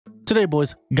Today,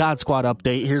 boys, God Squad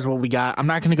update. Here's what we got. I'm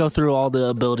not going to go through all the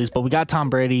abilities, but we got Tom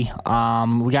Brady.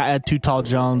 We got Ed Too Tall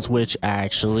Jones, which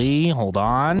actually, hold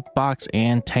on. Box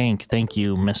and tank. Thank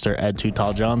you, Mr. Ed Too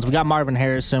Tall Jones. We got Marvin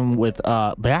Harrison with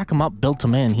back him up, built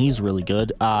him in. He's really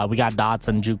good. We got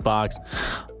Dotson, Jukebox.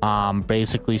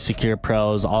 Basically secure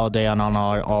pros all day on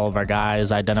all of our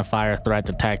guys. Identifier, threat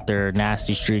detector,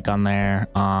 nasty streak on there.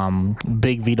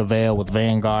 Big Vita Vale with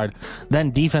Vanguard.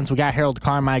 Then defense, we got Harold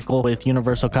Carmichael with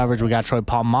universal coverage. We got Troy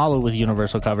Polamalu with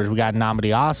universal coverage. We got Namadi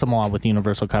Asamoah with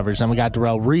universal coverage. Then we got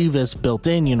Darrell Revis built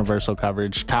in universal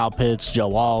coverage. Kyle Pitts,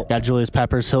 Joe Alt. Got Julius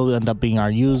Peppers. He'll end up being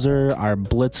our user. Our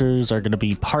blitzers are going to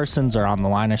be Parsons, or on the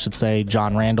line I should say.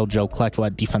 John Randall, Joe Klecko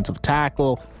at defensive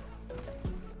tackle.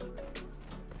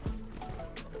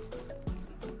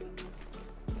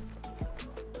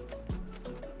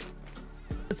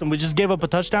 And we just gave up a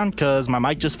touchdown because my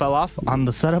mic just fell off on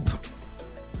the setup.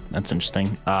 That's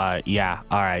interesting. Yeah,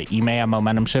 all right, you may have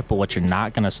momentum shift, but what you're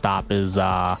not gonna stop is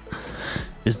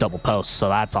double post, so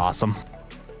that's awesome.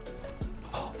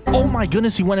 Oh my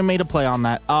goodness, he went and made a play on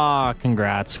that.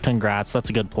 Congrats,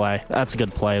 that's a good play. That's a good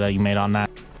play that you made on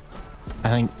that. I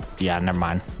think, yeah, never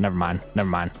mind.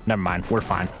 We're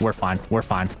fine.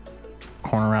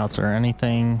 Corner routes or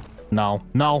anything? No,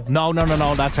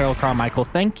 that's Harold Carmichael.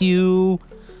 Thank you.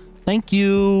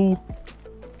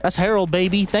 That's Harold,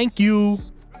 baby. Thank you.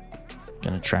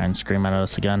 Gonna try and scream at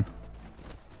us again.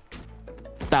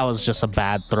 That was just a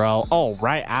bad throw. Oh,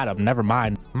 right at him. Never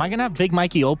mind. Am I gonna have Big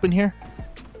Mikey open here?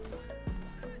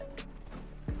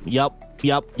 Yup.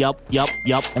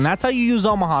 And that's how you use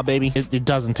Omaha, baby. It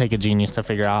doesn't take a genius to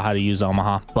figure out how to use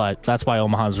Omaha, but that's why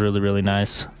Omaha is really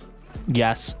nice.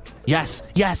 Yes.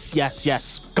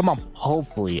 Come on.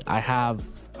 Hopefully I have...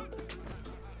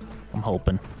 I'm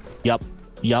hoping. Yep.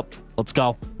 Let's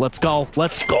go.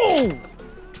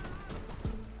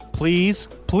 Please.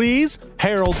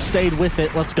 Harold stayed with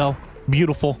it. Let's go.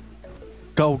 Beautiful.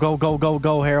 Go, Harold.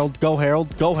 Go,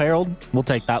 Harold. We'll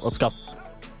take that. Let's go.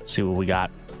 Let's see what we got.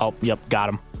 Oh, yep. Got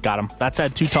him. That's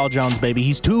Ed Too Tall Jones, baby.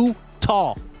 He's too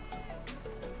tall.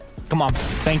 Come on.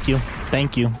 Thank you.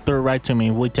 Threw it right to me.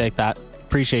 We take that.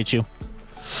 Appreciate you.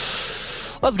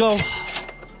 Let's go.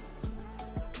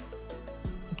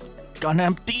 Gun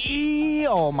empty.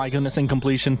 Oh my goodness,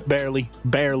 incompletion. Barely.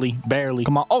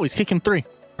 Come on. Oh, he's kicking 3.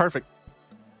 Perfect.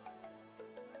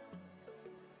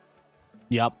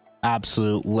 Yep.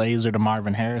 Absolute laser to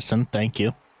Marvin Harrison. Thank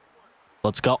you.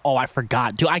 Let's go. Oh, I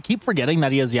forgot. Dude, I keep forgetting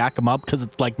that he has yak him up because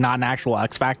it's like not an actual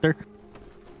X Factor.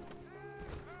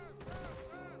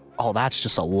 Oh, that's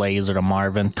just a laser to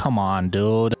Marvin. Come on,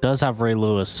 dude. It does have Ray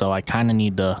Lewis, so I kind of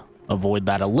need to avoid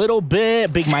that a little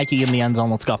bit. Big Mikey in the end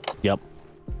zone. Let's go. Yep.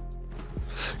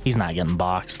 He's not getting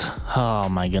boxed. Oh,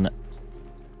 my goodness.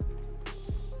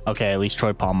 Okay, at least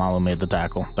Troy Polamalu made the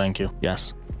tackle. Thank you.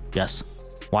 Yes.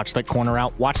 Watch that corner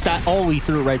out. Watch that. Oh, he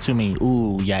threw it right to me.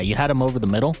 Ooh, yeah, you had him over the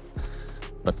middle,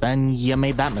 but then you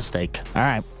made that mistake. All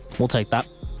right, we'll take that.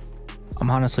 I'm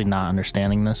honestly not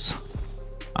understanding this.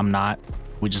 I'm not.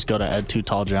 We just go to Ed Too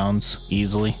Tall Jones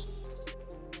easily.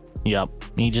 Yep.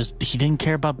 He didn't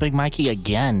care about Big Mikey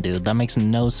again, dude. That makes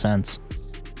no sense.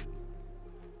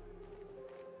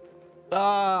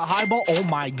 High ball. Oh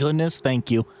my goodness.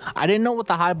 Thank you. I didn't know with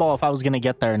the high ball if I was going to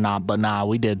get there or not, but nah,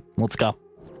 we did. Let's go. All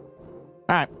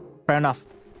right. Fair enough.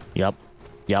 Yep.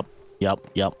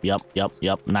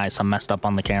 Nice. I messed up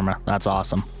on the camera. That's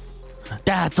awesome.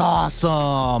 Can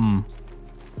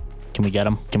we get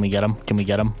him?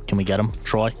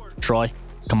 Troy.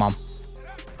 Come on.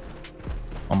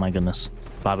 Oh my goodness.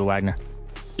 Bobby Wagner.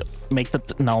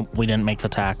 No, we didn't make the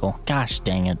tackle. Gosh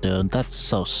dang it, dude. That's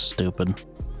so stupid.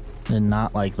 Did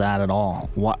not like that at all.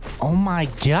 What? Oh my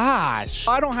gosh.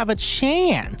 I don't have a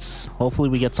chance. Hopefully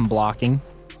we get some blocking.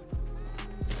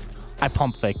 I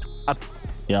pump faked.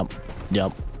 Yep.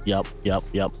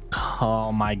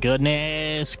 Oh my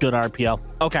goodness. Good RPO.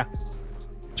 Okay.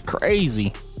 It's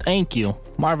crazy. Thank you.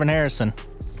 Marvin Harrison.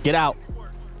 Get out.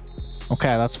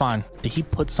 Okay, that's fine. Did he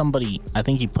put somebody? I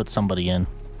think he put somebody in.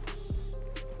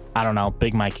 I don't know.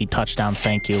 Big Mikey touchdown.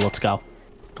 Thank you. Let's go.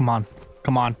 Come on.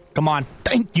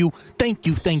 Thank you.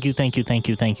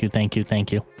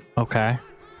 Okay.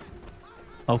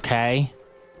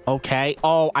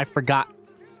 Oh, I forgot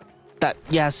that.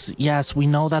 Yes, we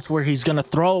know that's where he's gonna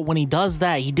throw it when he does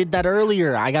that. He did that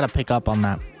earlier. I gotta pick up on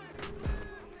that.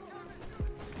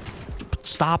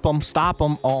 Stop him.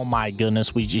 Oh my goodness,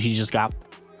 he just got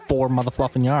 4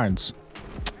 motherfluffing yards.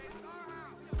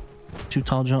 Too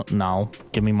Tall Jones. No,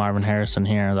 give me Marvin Harrison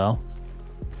here though.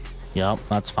 Yep,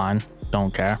 that's fine.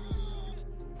 Don't care.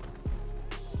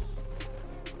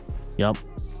 Yep.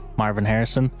 Marvin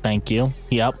Harrison. Thank you.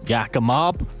 Yep. Yak him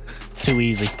up. Too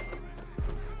easy.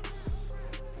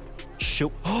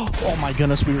 Shoot. Oh my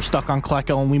goodness, we were stuck on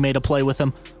Klecko and we made a play with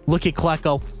him. Look at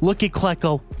Klecko. Look at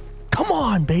Klecko. Come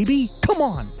on, baby. Come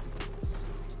on.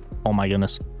 Oh my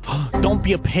goodness. Don't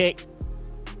be a pick.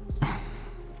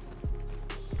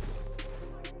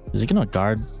 Is he gonna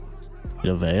guard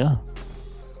Vita?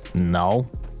 No.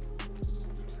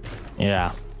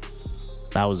 Yeah.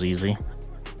 That was easy.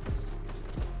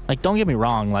 Like, don't get me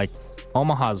wrong, like,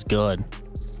 Omaha's good.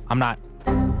 I'm not.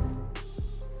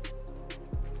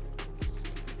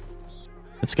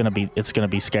 It's gonna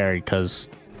be scary because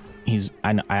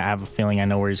I have a feeling I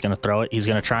know where he's gonna throw it. He's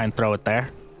gonna try and throw it there.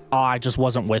 Oh, I just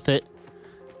wasn't with it.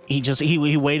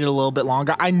 He waited a little bit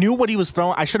longer. I knew what he was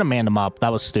throwing. I should have manned him up.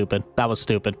 That was stupid. That was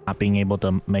stupid. Not being able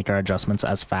to make our adjustments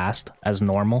as fast as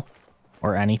normal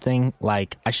or anything.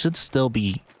 Like, I should still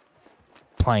be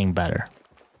playing better,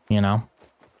 you know?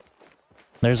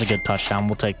 There's a good touchdown.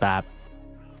 We'll take that.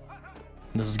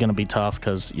 This is gonna be tough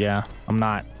because, yeah, I'm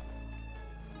not.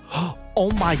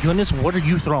 Oh my goodness, what are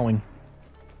you throwing?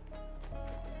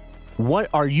 What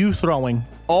are you throwing?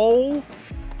 Oh,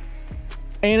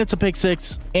 and it's a pick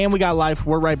six, and we got life.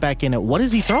 We're right back in it. What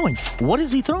is he throwing? What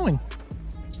is he throwing?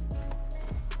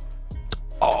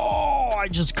 Oh, I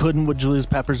just couldn't with Julius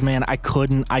Peppers, man. I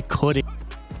couldn't.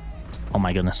 Oh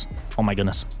my goodness. Oh my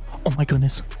goodness. Oh my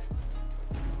goodness.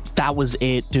 That was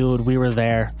it, dude. We were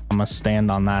there. I'm gonna stand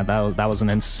on that. That was an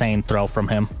insane throw from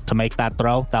him. To make that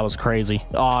throw, that was crazy.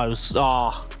 Oh, it was,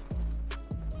 oh.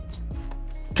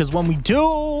 Because when we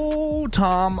do,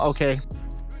 Tom, okay.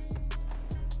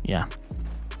 Yeah.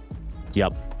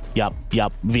 Yep.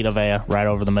 Vita Vea, right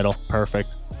over the middle.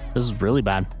 Perfect. This is really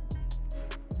bad.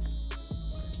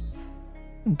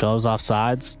 Goes off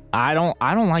sides. I don't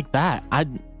like that.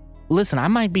 Listen, I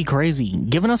might be crazy.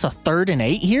 Giving us a 3rd and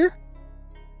 8 here?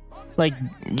 Like,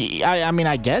 I mean,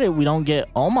 I get it. We don't get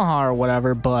Omaha or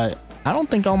whatever, but I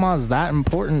don't think Omaha is that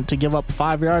important to give up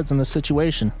 5 yards in this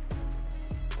situation.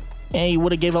 Yeah, you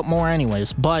would have gave up more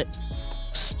anyways, but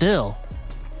still.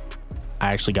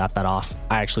 I actually got that off.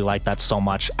 I actually like that so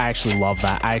much. I actually love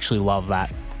that. I actually love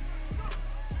that.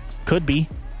 Could be.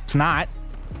 It's not.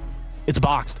 It's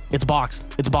boxed. It's boxed.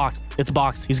 It's boxed. It's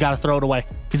boxed. He's got to throw it away.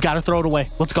 He's got to throw it away.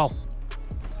 Let's go.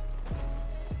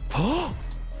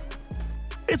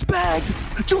 It's bagged.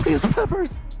 Julius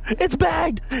Peppers. It's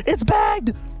bagged. It's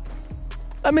bagged.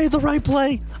 I made the right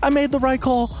play. I made the right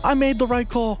call. I made the right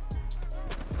call.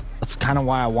 That's kind of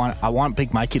why I want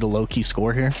Big Mikey to low-key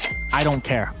score here. I don't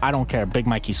care. I don't care. Big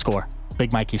Mikey score.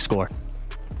 Big Mikey score.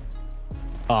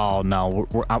 Oh no,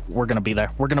 we're gonna be there.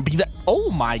 We're gonna be there. Oh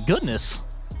my goodness.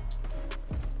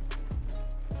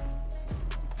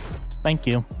 Thank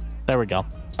you. There we go.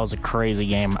 That was a crazy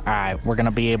game. All right, we're gonna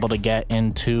be able to get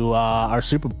into our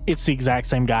Super Bowl. It's the exact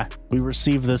same guy. We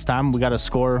received this time. We gotta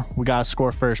score. We gotta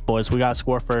score first, boys. We gotta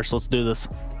score first. Let's do this.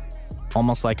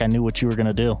 Almost like I knew what you were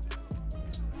gonna do.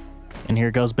 And here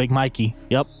goes Big Mikey.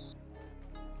 Yep.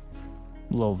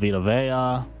 Little Vita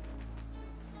Vea.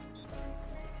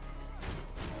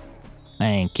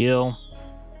 Thank you.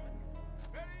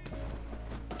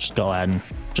 Just go ahead and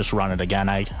just run it again.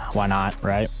 Why not,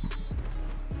 right?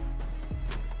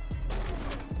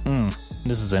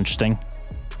 This is interesting.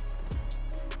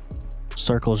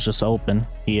 Circle's just open.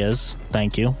 He is.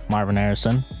 Thank you. Marvin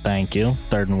Harrison. Thank you.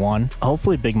 3rd and 1.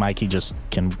 Hopefully Big Mikey just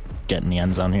can get in the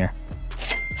end zone here.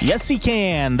 Yes, he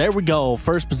can. There we go.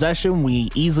 First possession. We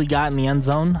easily got in the end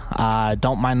zone.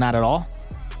 Don't mind that at all.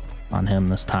 On him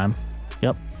this time.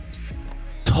 Yep.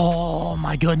 Oh,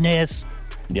 my goodness.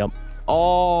 Yep.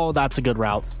 Oh, that's a good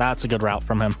route. That's a good route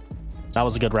from him. That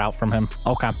was a good route from him.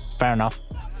 Okay, fair enough.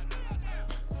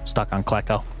 Stuck on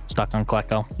Klecko. Stuck on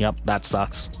Klecko. Yep, that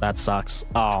sucks. That sucks.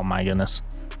 Oh, my goodness.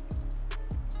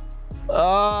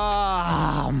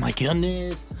 Oh, my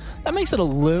goodness. That makes it a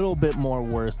little bit more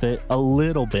worth it. A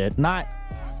little bit. Not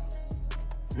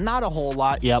a whole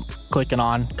lot. Yep, clicking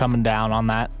on. Coming down on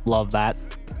that. Love that.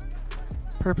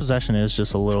 Per possession is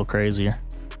just a little crazier,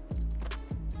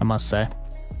 I must say.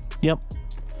 Yep.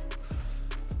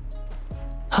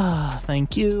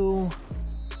 Thank you.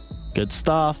 Good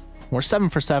stuff. We're 7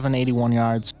 for 7, 81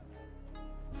 yards.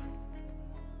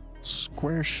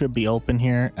 Square should be open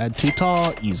here. At too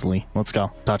tall, easily. Let's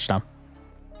go. Touchdown.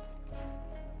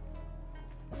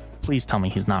 Please tell me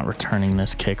he's not returning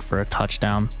this kick for a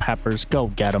touchdown. Peppers, go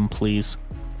get him, please.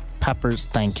 Peppers,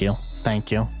 thank you. Thank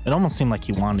you. It almost seemed like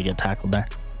he wanted to get tackled there.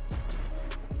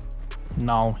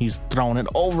 No, he's throwing it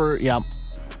over. Yep.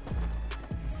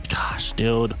 Gosh,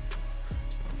 dude.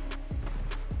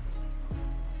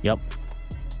 Yep.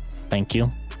 Thank you.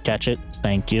 Catch it.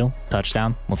 Thank you.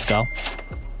 Touchdown. Let's go.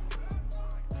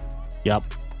 Yep.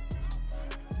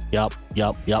 Yep.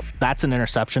 That's an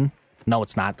interception. No,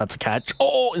 it's not. That's a catch.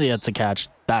 Oh, yeah, it's a catch.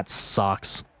 That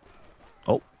sucks.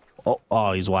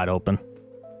 Oh, he's wide open.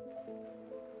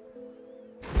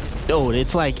 Dude,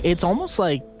 it's almost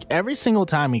like every single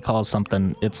time he calls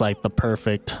something, it's like the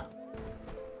perfect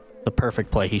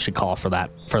play he should call for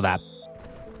that.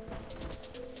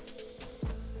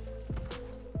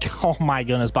 Oh my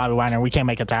goodness, Bobby Wagner, we can't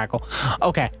make a tackle.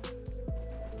 Okay.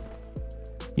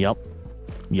 Yep.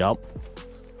 You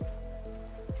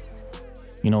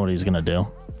know what he's gonna do?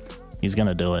 He's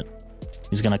gonna do it.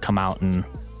 He's gonna come out and...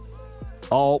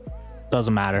 Oh,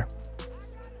 doesn't matter.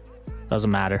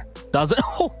 Doesn't.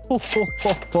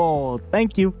 Oh,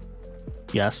 thank you.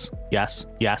 Yes.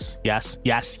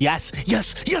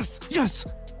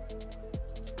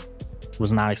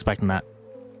 Was not expecting that.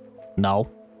 No.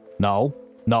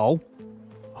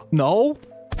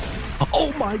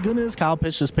 Oh my goodness, Kyle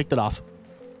Pitts just picked it off.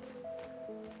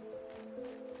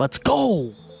 Let's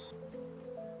go.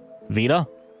 Vita.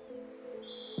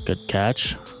 Good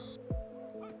catch.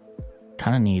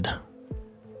 Kind of need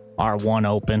R1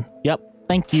 open. Yep.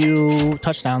 Thank you.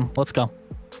 Touchdown. Let's go.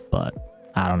 But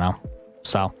I don't know.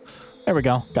 So there we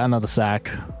go. Got another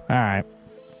sack. All right.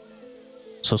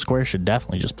 So square should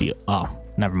definitely just be... Oh,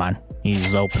 never mind.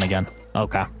 He's open again.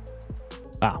 Okay.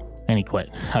 Oh, and he quit.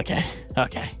 Okay.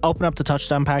 Open up the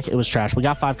touchdown pack. It was trash. We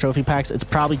got 5 trophy packs. It's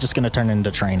probably just going to turn into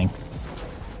training.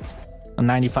 A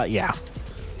 95. Yeah.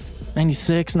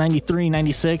 96, 93,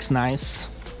 96. Nice.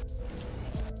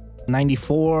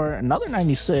 94, another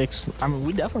 96. I mean,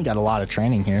 we definitely got a lot of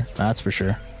training here. That's for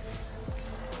sure.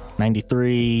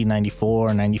 93,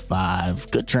 94,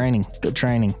 95. Good training.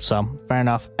 So, fair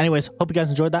enough. Anyways, hope you guys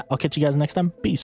enjoyed that. I'll catch you guys next time. Peace.